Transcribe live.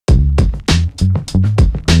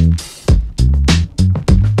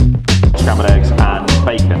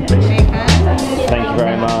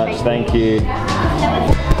Thank you.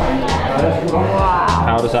 Wow.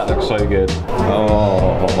 How does that look so good?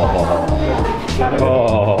 Oh.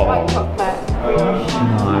 Oh. White chocolate.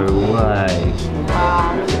 No way.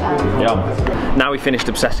 Wow. Yum. Now we finished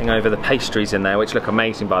obsessing over the pastries in there, which look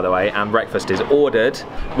amazing by the way, and breakfast is ordered.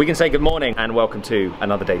 We can say good morning and welcome to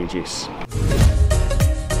another Daily Juice.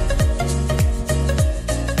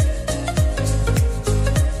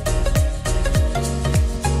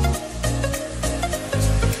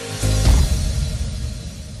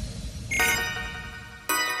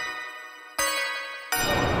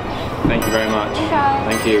 Thank you very much. Okay.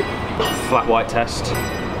 Thank you. Flat white test.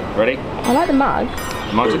 Ready? I like the mug.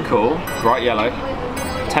 Mugs are cool. Bright yellow.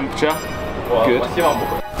 Temperature. Good.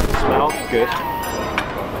 Smell. Good.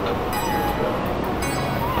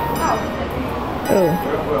 Oh.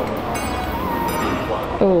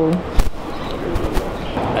 Oh.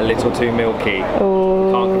 A little too milky.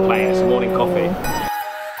 Oh. Can't complain. It's morning coffee.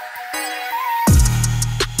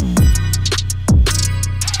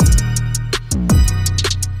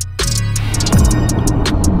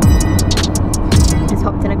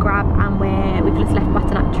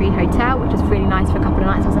 Hotel, which was really nice for a couple of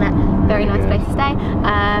nights, wasn't it? Very nice place to stay,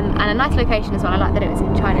 and a nice location as well. I like that it was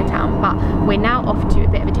in Chinatown, but we're now off to a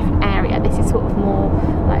bit of a different area. This is sort of more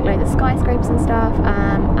like loads of skyscrapers and stuff,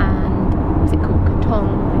 and what's it called?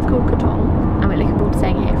 Katong. It's called Katong, and we're looking forward to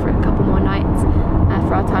staying here for a couple more nights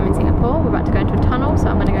for our time in Singapore. We're about to go into a tunnel, so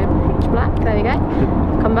I'm going to go pitch black. There we go.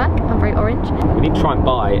 Come back. I'm very orange. We need to try and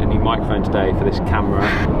buy a new microphone today for this camera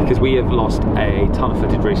because we have lost a ton of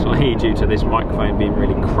footage recently due to this microphone being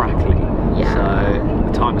really crackly. Yeah. So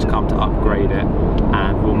the time has come to upgrade it,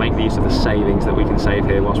 and we'll make use of the savings that we can save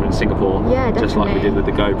here whilst we're in Singapore. Yeah, definitely. Just like we did with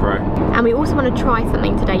the GoPro. And we also want to try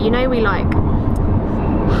something today. You know, we like,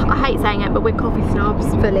 I hate saying it, but we're coffee snobs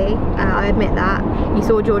fully. I admit that. You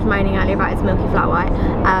saw George moaning earlier about his milky flat white.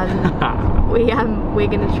 We're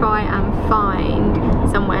going to try and find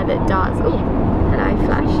somewhere that does. Oh, hello,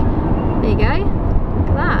 flash. There you go. Look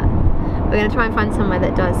at that. We're going to try and find somewhere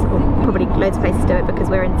that does, well, probably loads of places do it because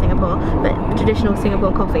we're in Singapore, but traditional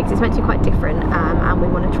Singapore coffee, because it's meant to be quite different, and we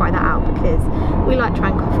want to try that out because we like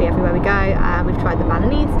trying coffee everywhere we go. We've tried the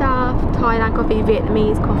Balinese stuff, Thailand coffee,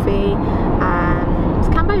 Vietnamese coffee. Is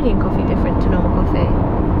Cambodian coffee different to normal coffee?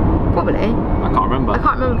 Probably. I can't remember. I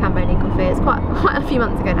can't remember Cambodian coffee. It's quite a few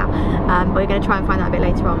months ago now. But we're going to try and find that a bit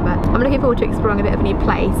later on. But I'm looking forward to exploring a bit of a new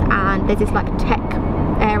place. And there's this like tech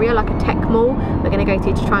area, like a tech mall, we're going to go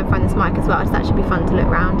to try and find this mic as well. So that should be fun to look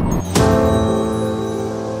around.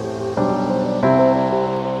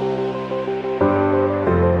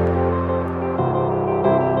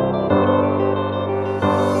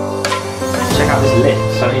 Check out this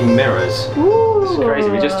lift. So many mirrors. Ooh. This is crazy.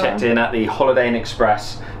 We just checked in at the Holiday Inn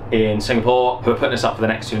Express in Singapore, who are putting us up for the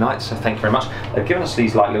next 2 nights, so thank you very much. They've given us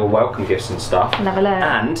these like little welcome gifts and stuff. Have a look.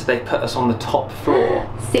 And they put us on the top floor.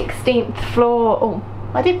 16th floor. Oh,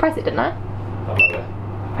 I did press it, didn't I? Oh,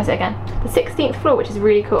 no. Press it again. The 16th floor, which is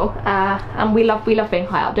really cool. And we love being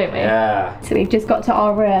high up, don't we? Yeah. So we've just got to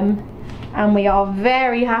our room, and we are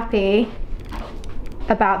very happy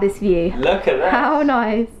about this view. Look at that. How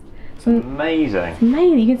nice. It's amazing. It's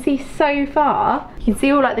amazing. You can see so far. You can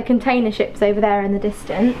see all like the container ships over there in the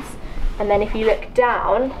distance. And then if you look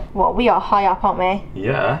down, well, we are high up, aren't we?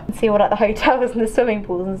 Yeah. You can see all like the hotels and the swimming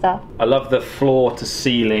pools and stuff. I love the floor to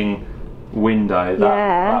ceiling window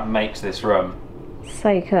that makes this room.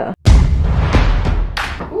 So cool.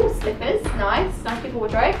 Ooh, slippers. Nice little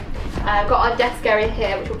wardrobe. Got our desk area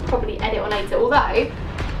here, which we'll probably edit on later. Although,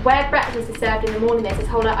 where breakfast is served in the morning, there's this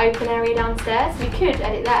whole open area downstairs. So you could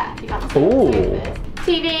edit there if you fancy. Ooh.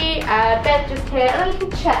 TV, bed just here, and a little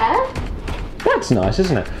chair. That's nice,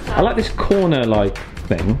 isn't it? I like this corner like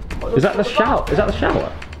thing. Is that the shower? Is that the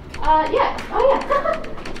shower? Yeah. Oh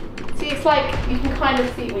yeah. See, it's like you can kind of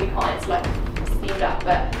see. Well, you can't. It's like steamed up,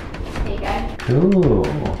 but there you go. Ooh.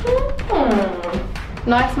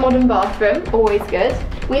 Nice modern bathroom, always good.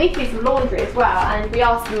 We need to do some laundry as well, and we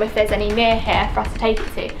asked them if there's any near here for us to take it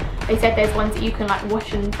to. They said there's ones that you can like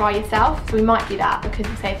wash and dry yourself, so we might do that because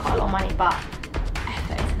we save quite a lot of money, but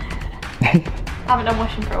effort isn't effort. I haven't done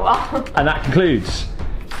washing for a while. And that concludes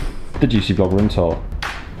the Juicy Vlog room tour.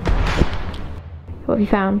 What have you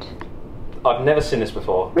found? I've never seen this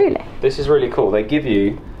before. Really? This is really cool. They give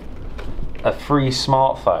you a free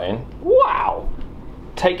smartphone. Wow!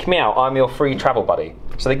 Take me out, I'm your free travel buddy.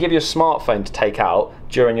 So they give you a smartphone to take out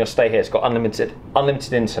during your stay here. It's got unlimited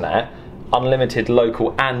internet, unlimited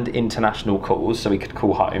local and international calls, so we could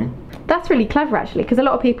call home. That's really clever actually, because a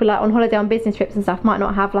lot of people like on holiday on business trips and stuff might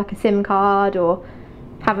not have like a SIM card or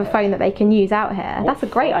have a phone that they can use out here. That's a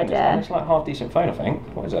great idea. It's like a half decent phone, I think.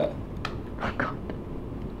 What is it? Oh god.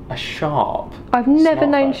 a Sharp. I've never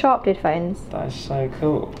known smartphone. Sharp did phones. That is so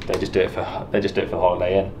cool. They just do it for the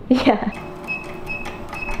Holiday Inn.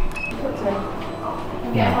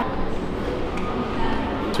 Yeah.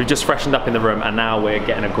 So we just freshened up in the room and now we're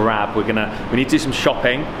getting a grab. We need to do some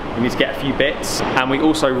shopping. We need to get a few bits, and we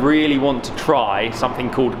also really want to try something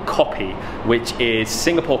called Kopi, which is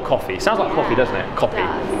Singapore coffee. Sounds like coffee, doesn't it?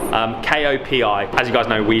 Kopi. K-O-P-I. As you guys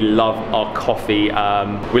know, we love our coffee.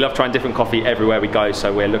 We love trying different coffee everywhere we go,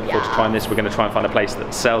 so we're looking forward to trying this. We're going to try and find a place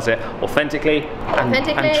that sells it authentically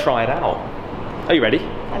and try it out. Are you ready?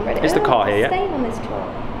 I'm ready. Is the car here yet? Staying on this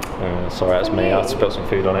tour. Sorry, that's me. I spilled some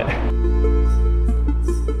food on it.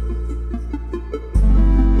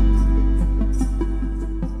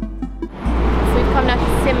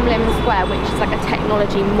 Square, which is like a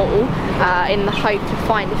technology mall, in the hope to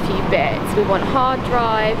find a few bits. We want hard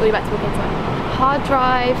drive. We're about to walk inside. Hard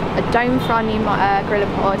drive, a dome for our new gorilla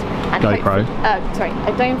pod, and GoPro.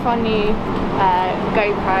 A dome for our new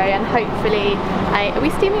GoPro, and hopefully, are we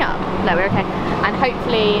steaming up? No, we're okay. And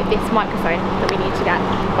hopefully this microphone that we need to get,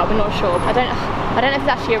 but we're not sure. I don't know if it's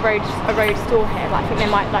actually a road store here, but I think there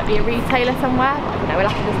might like be a retailer somewhere. I don't know. We'll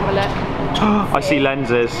have to just have a look. I see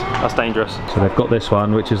lenses. That's dangerous. So they've got this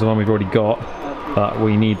one, which is the one we've already got, but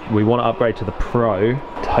we want to upgrade to the Pro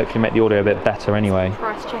to hopefully make the audio a bit better anyway.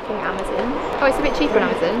 Price checking Amazon. Oh, it's a bit cheaper on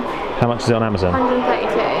Amazon. How much is it on Amazon?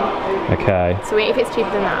 132. Okay. So if it's cheaper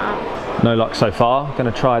than that. No luck so far.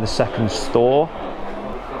 Going to try the second store.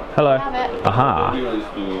 Hello.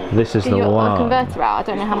 Aha. This is the one. Got a converter out. I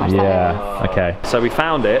don't know how much that is. Yeah. Okay. So we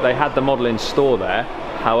found it. They had the model in store there.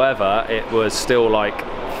 However, it was still like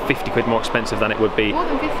 50 quid more expensive than it would be more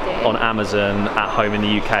than 50 on Amazon at home in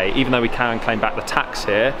the UK, even though we can claim back the tax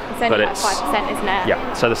here. It's only like 5%, isn't it?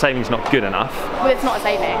 Yeah, so the saving's not good enough. Well, it's not a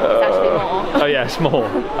saving, it's actually more. Oh yeah, it's more.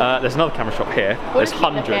 There's another camera shop here. There's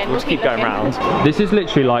hundreds. We'll just keep going around. This is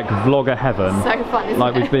literally like vlogger heaven. So fun, isn't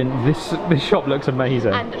like it? We've been, this shop looks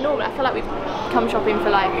amazing. And normally I feel like we've come shopping for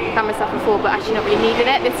like camera stuff before, but actually not really needed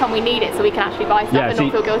it. This time we need it so we can actually buy stuff and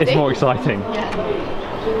not feel guilty. It's more exciting.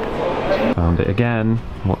 Yeah. Found it again.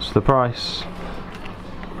 What's the price?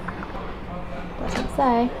 Doesn't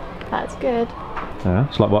say. That's good. Yeah,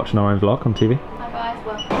 it's like watching our own vlog on TV. Hi guys,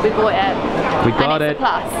 well, we bought it. We got it. It's a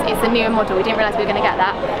plus. It's a newer model. We didn't realise we were going to get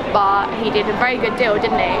that, but he did a very good deal,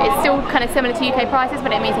 didn't he? It's still kind of similar to UK prices,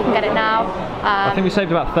 but it means you can get it now. I think we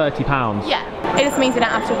saved about £30. Yeah. It just means we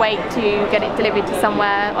don't have to wait to get it delivered to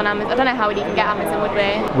somewhere on Amazon. I don't know how we'd even get Amazon, would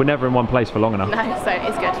we? We're never in one place for long enough. No, so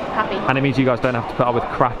it's good. Happy. And it means you guys don't have to put up with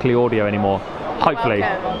crackly audio anymore. Hopefully.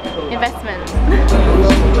 Welcome. Investment.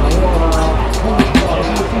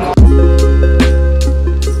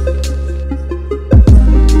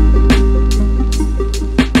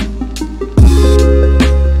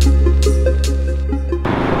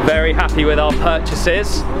 Very happy with our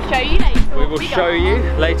purchases. We'll show you later. We will show you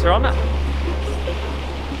later on.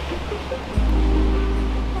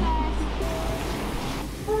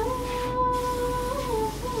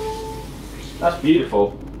 That's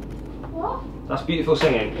beautiful. What? That's beautiful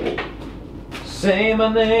singing. Say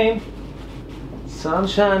my name,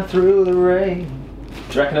 sunshine through the rain.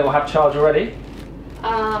 Do you reckon it will have charge already? No.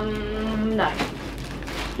 You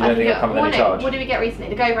don't think it'll come with any charge? What did we get recently?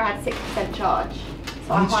 The GoPro had 6% charge.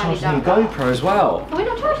 So I highly charged doubt the that. GoPro as well. Have we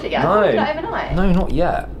not charged it yet? No. Did that overnight? No, not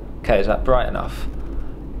yet. Okay, is that bright enough?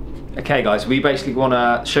 Okay guys, we basically want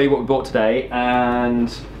to show you what we bought today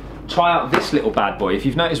and try out this little bad boy. If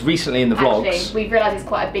you've noticed recently in the vlogs... Actually, we've realised it's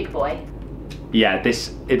quite a big boy. Yeah,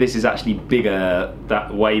 this is actually bigger,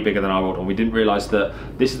 way bigger than our old one. We didn't realise that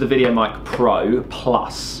this is the VideoMic Pro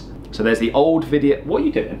Plus. So there's the old video... What are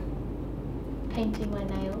you doing? Painting my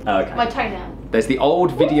nails. Oh, okay. My toenails. There's the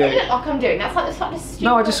old video... What does it look like I'm doing? That's like a stupid...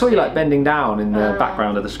 No, I just saw you like bending down in the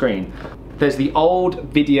background of the screen. There's the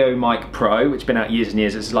old VideoMic Pro, which has been out years and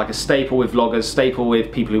years. It's like a staple with vloggers, staple with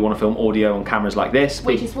people who want to film audio on cameras like this.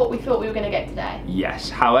 Which is what we thought we were going to get today. Yes.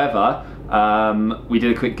 However, we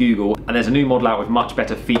did a quick Google and there's a new model out with much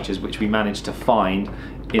better features which we managed to find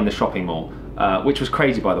in the shopping mall, which was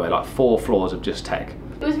crazy by the way, like 4 floors of just tech.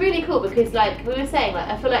 It was really cool because like we were saying, like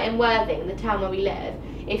I feel like in Worthing, the town where we live,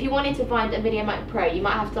 if you wanted to find a VideoMic Pro, you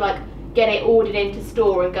might have to like get it ordered into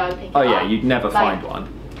store and go and pick it up. Oh yeah, you'd never find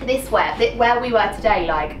one. This where we were today,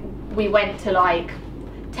 like we went to like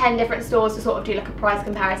 10 different stores to sort of do like a price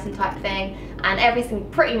comparison type thing,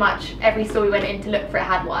 and pretty much every store we went in to look for it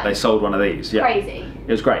had one. They sold one of these. Yeah. Crazy.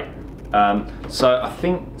 It was great. So I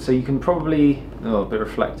think you can probably a bit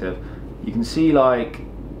reflective. You can see like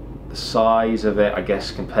the size of it, I guess,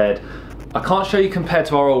 compared. I can't show you compared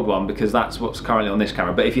to our old one because that's what's currently on this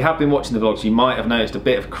camera, but if you have been watching the vlogs, you might have noticed a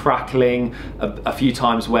bit of crackling, a few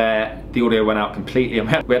times where the audio went out completely, and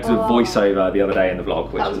we had to do a voiceover the other day in the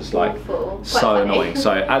vlog, which was like so annoying.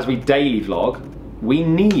 So as we daily vlog, we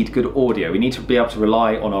need good audio. We need to be able to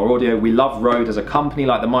rely on our audio. We love Rode as a company,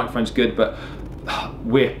 like the microphone's good, but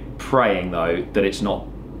we're praying though that it's not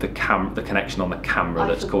the connection on the camera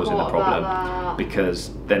that's causing the problem,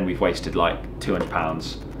 because then we've wasted like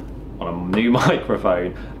 £200 on a new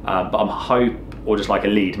microphone. But I'm or just like a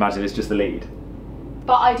lead. Imagine it's just the lead.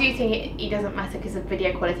 But I do think it doesn't matter because the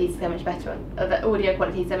video quality is so much better, the audio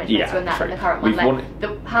quality is so much better on that than the current one.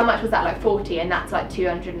 Like, how much was that? Like 40, and that's like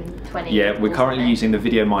 220. Yeah, we're currently using the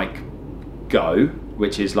Video Mic Go,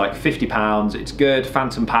 which is like £50. It's good,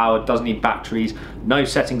 phantom powered, doesn't need batteries, no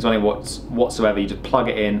settings on it whatsoever. You just plug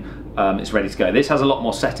it in, it's ready to go. This has a lot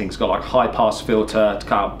more settings. It's got like high pass filter to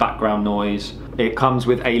cut out background noise. It comes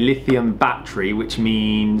with a lithium battery, which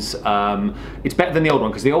means it's better than the old one,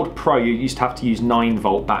 because the old Pro you used to have to use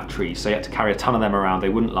 9-volt batteries, so you had to carry a ton of them around, they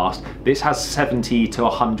wouldn't last. This has 70 to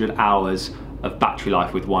 100 hours of battery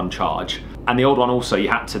life with one charge. And the old one also, you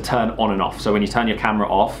had to turn on and off. So when you turn your camera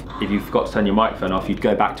off, if you forgot to turn your microphone off, you'd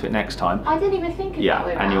go back to it next time. I didn't even think of that. Yeah,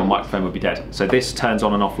 and your microphone would be dead. So this turns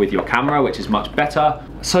on and off with your camera, which is much better.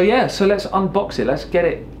 So yeah, so let's unbox it. Let's get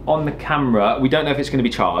it on the camera. We don't know if it's going to be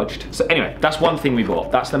charged. So anyway, that's one thing we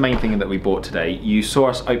bought. That's the main thing that we bought today. You saw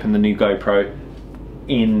us open the new GoPro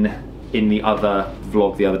in the other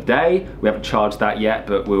vlog the other day. We haven't charged that yet,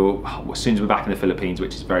 but as soon as we're back in the Philippines,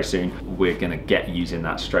 which is very soon, we're gonna get using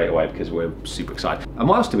that straight away because we're super excited. And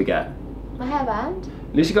what else did we get? My hairband.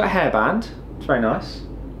 Lucy got a hairband. It's very nice.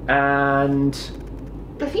 And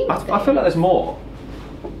I feel like there's more.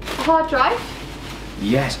 A hard drive.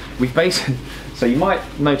 Yes, we've basically. So you might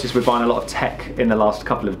notice we're buying a lot of tech in the last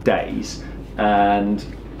couple of days, and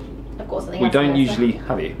we don't usually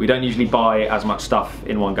we don't usually buy as much stuff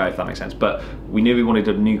in one go, if that makes sense. But we knew we wanted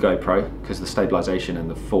a new GoPro because the stabilization and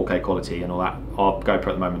the 4K quality and all that. Our GoPro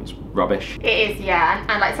at the moment is rubbish. It is, yeah.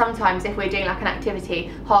 And like sometimes if we're doing like an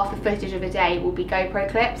activity, half the footage of a day will be GoPro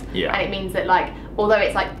clips. Yeah. And it means that like, although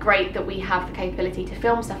it's like great that we have the capability to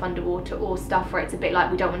film stuff underwater or stuff where it's a bit like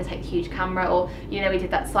we don't want to take the huge camera, or we did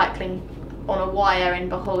that cycling on a wire in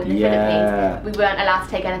Bohol in the Philippines. We weren't allowed to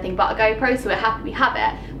take anything but a GoPro, so we're happy we have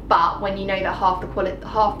it. But when you know that half the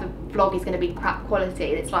vlog is going to be crap quality,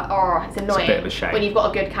 it's like, oh, it's annoying. It's a bit of a shame. When you've got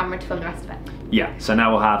a good camera to film the rest of it. Yeah, so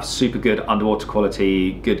now we'll have super good underwater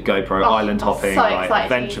quality, good GoPro, island hopping, like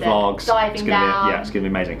adventure vlogs. Diving down. Yeah, it's going to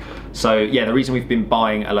be amazing. So yeah, the reason we've been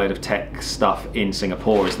buying a load of tech stuff in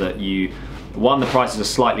Singapore is that one, the prices are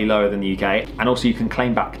slightly lower than the UK, and also you can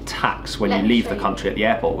claim back tax when you leave the country at the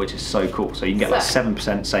airport, which is so cool. So you can get like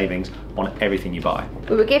 7% savings on everything you buy.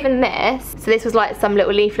 We were given this, so this was like some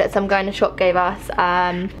little leaflet some guy in a shop gave us,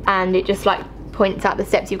 and it just like points out the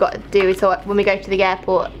steps you've got to do. So when we go to the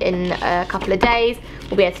airport in a couple of days,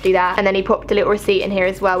 we'll be able to do that. And then he popped a little receipt in here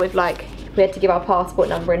as well with like, we had to give our passport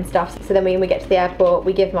number and stuff. So then when we get to the airport,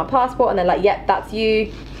 we give them our passport and they're like, yep, that's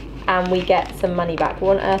you, and we get some money back.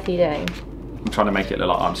 What on earth are you doing? I'm trying to make it look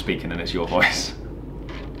like I'm speaking and it's your voice.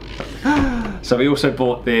 So we also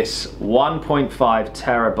bought this 1.5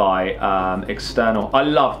 terabyte external. I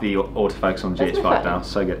love the autofocus on GH5 now,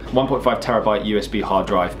 so good. 1.5 terabyte USB hard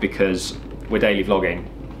drive, because we're daily vlogging.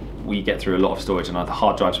 We get through a lot of storage, and the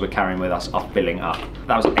hard drives we're carrying with us are filling up.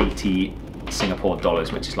 That was 80 Singapore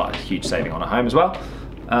dollars, which is like a huge saving on at home as well.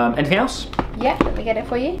 Anything else? Yeah, let me get it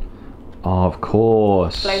for you. Oh, of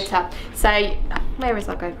course. Floater. So, where is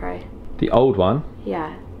our GoPro? The old one?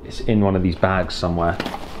 Yeah. It's in one of these bags somewhere.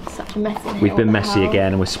 Such a mess in here. We've been messy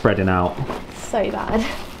again and we're spreading out. So bad.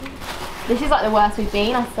 This is like the worst we've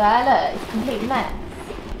been, I swear. Look, it's a complete mess.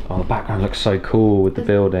 Oh, the background looks so cool with the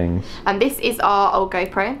buildings. And this is our old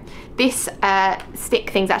GoPro. This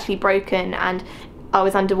stick thing's actually broken, and I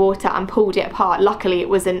was underwater and pulled it apart. Luckily it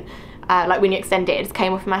wasn't, like when you extend it, it just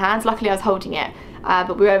came off in my hands. Luckily I was holding it.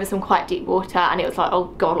 But we were over some quite deep water, and it was like, oh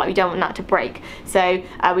god, like we don't want that to break. So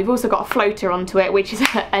we've also got a floater onto it, which is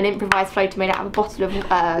an improvised floater made out of a bottle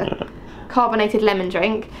of carbonated lemon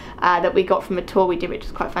drink that we got from a tour we did, which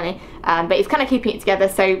was quite funny. But it's kind of keeping it together,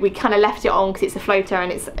 so we kind of left it on because it's a floater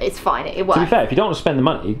and it's fine, it works. To be fair, if you don't want to spend the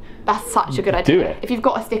money, that's such a good idea. Do it. If you've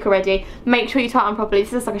got a stick already, make sure you tie it on properly.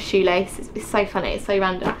 This is like a shoelace. It's so funny, it's so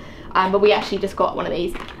random. But we actually just got one of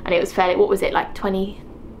these, and it was fairly, what was it, like $25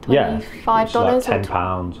 like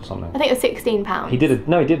 £10 or something. I think it was £16. He did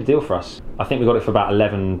a deal for us. I think we got it for about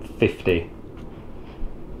 $11.50.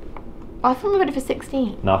 I thought we got it for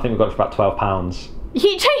 16. No, I think we got it for about £12. You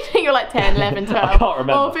changed it, you're like 10, 11, 12. I can't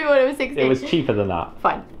remember. Oh, we got it for 16. It was cheaper than that.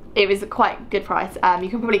 Fine. it was quite a good price. You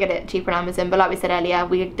can probably get it cheaper on Amazon, but like we said earlier,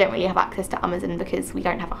 we don't really have access to Amazon because we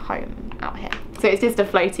don't have a home out here. So it's just a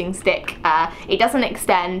floating stick. It doesn't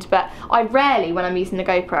extend, but I rarely, when I'm using the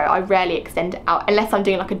GoPro, I rarely extend it out unless I'm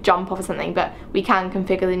doing like a jump off or something, but we can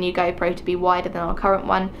configure the new GoPro to be wider than our current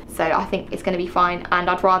one. So I think it's gonna be fine, and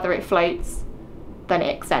I'd rather it floats than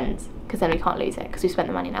it extends, because then we can't lose it because we spent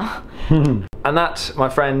the money now. And that, my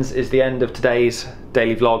friends, is the end of today's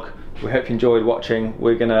daily vlog. We hope you enjoyed watching.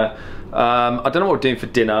 We're gonna, I don't know what we're doing for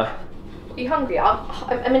dinner. Are you hungry?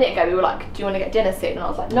 A minute ago we were like, do you want to get dinner soon? And I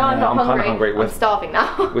was like, no, I'm not hungry. Kind of hungry. I'm starving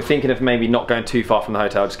now. We're thinking of maybe not going too far from the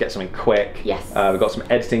hotel, just get something quick. Yes. We've got some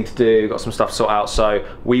editing to do, we've got some stuff to sort out, so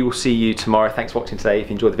we will see you tomorrow. Thanks for watching today. If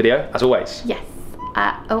you enjoyed the video, as always. Yes.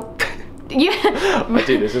 Yeah. I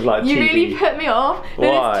do, this is like you TV. really put me off. Why?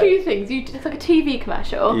 No, there's two things. It's like a TV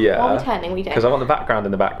commercial. Yeah. While we're turning, we do. Because I want the background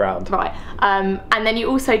in the background. Right. And then you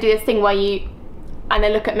also do this thing where and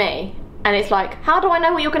they look at me, and it's like, how do I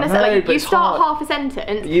know what you're going to say? Like, you start half a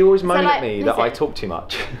sentence. You always moan like, at me listen, that I talk too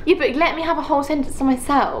much. Yeah, but let me have a whole sentence to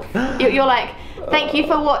myself. You're like, thank you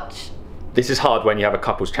for watching. This is hard when you have a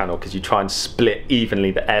couples channel because you try and split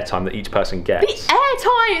evenly the airtime that each person gets. The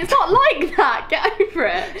airtime, it's not like that. Get over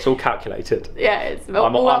it. It's all calculated. Yeah, it's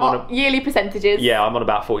I'm on yearly percentages. Yeah, I'm on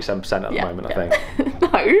about 47% at the moment, I think.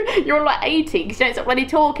 No, you're on like 80 because you don't stop really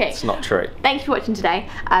talking. It's not true. Thank you for watching today.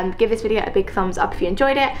 Give this video a big thumbs up if you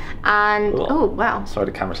enjoyed it. And oh wow. Sorry,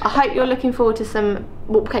 the camera's. I hope you're looking forward to some.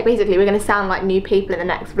 Well, okay, basically we're going to sound like new people in the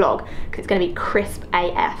next vlog because it's going to be crisp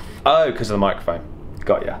AF. Oh, because of the microphone.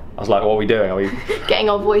 Got ya. I was like, what are we doing? Are we getting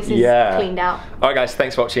our voices cleaned out? Alright guys,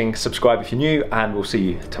 thanks for watching. Subscribe if you're new, and we'll see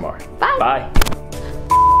you tomorrow. Bye.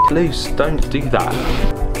 Bye. Loose, don't do that.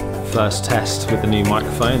 First test with the new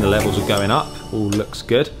microphone. The levels are going up. All looks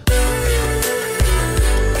good.